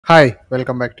Hi,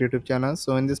 welcome back to YouTube channel.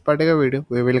 So in this particular video,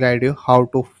 we will guide you how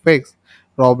to fix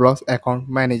Roblox Account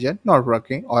Manager not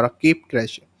working or keep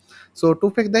crashing. So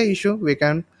to fix the issue, we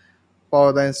can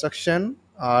follow the instruction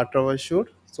troubleshoot.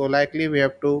 So likely we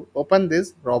have to open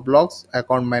this Roblox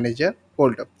Account Manager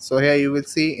folder. So here you will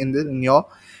see in your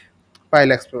file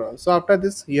explorer. So after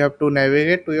this, you have to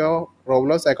navigate to your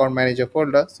Roblox Account Manager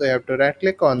folder. So you have to right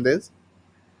click on this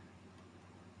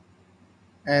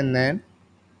and then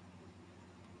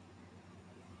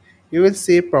you will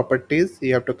see properties.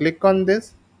 You have to click on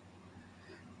this.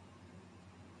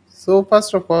 So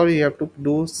first of all, you have to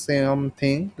do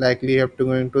something like you have to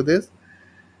go into this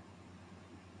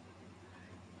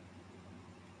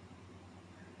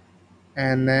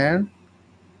and then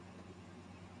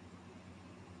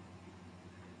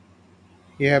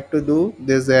you have to do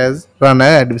this as run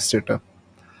as administrator.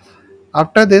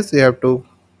 After this, you have to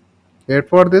wait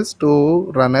for this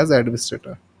to run as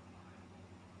administrator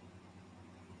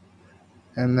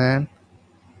and then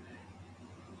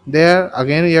there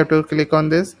again you have to click on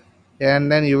this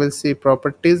and then you will see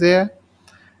properties here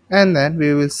and then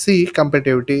we will see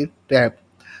compatibility tab.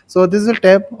 So this is a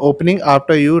tab opening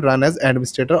after you run as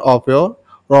administrator of your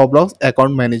Roblox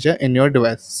account manager in your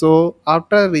device. So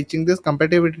after reaching this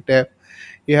compatibility tab,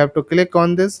 you have to click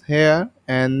on this here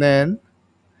and then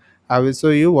I will show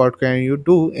you what can you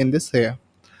do in this here.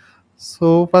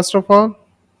 So first of all,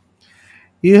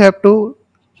 you have to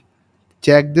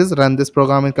check this run this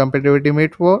program in compatibility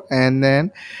mode for and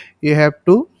then you have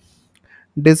to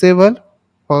disable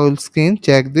full screen,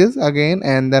 check this again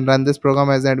and then run this program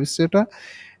as administrator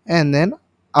and then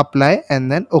apply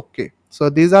and then okay. So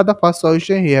these are the first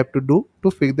solution you have to do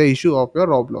to fix the issue of your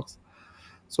Roblox.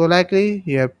 So likely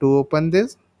you have to open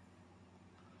this.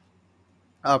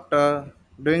 After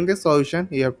doing this solution,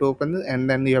 you have to open this and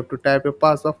then you have to type your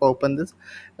password for open this.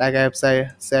 Like I have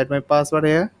set my password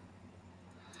here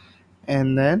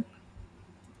and then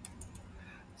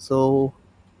so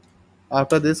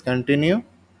after this continue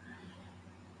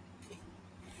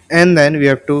and then we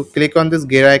have to click on this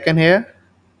gear icon here.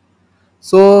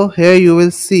 So here you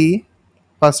will see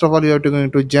first of all you have to go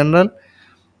into general.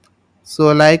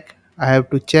 So like I have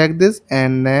to check this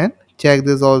and then check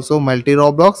this also multi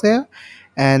Roblox here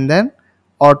and then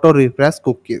auto refresh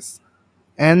cookies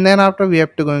and then after we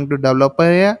have to go into developer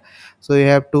here. So you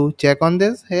have to check on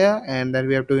this here and then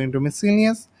we have to go into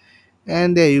miscellaneous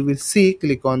and there you will see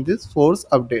click on this force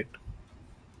update.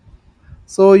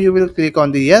 So you will click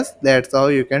on the yes. That's how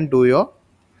you can do your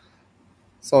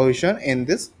solution in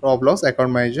this Roblox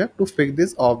account manager to fix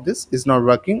this of this is not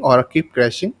working or keep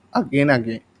crashing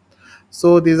again.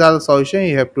 So these are the solutions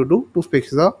you have to do to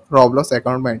fix the Roblox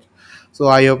account manager. So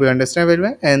I hope you understand very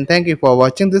well and thank you for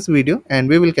watching this video and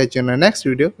we will catch you in the next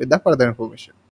video with the further information.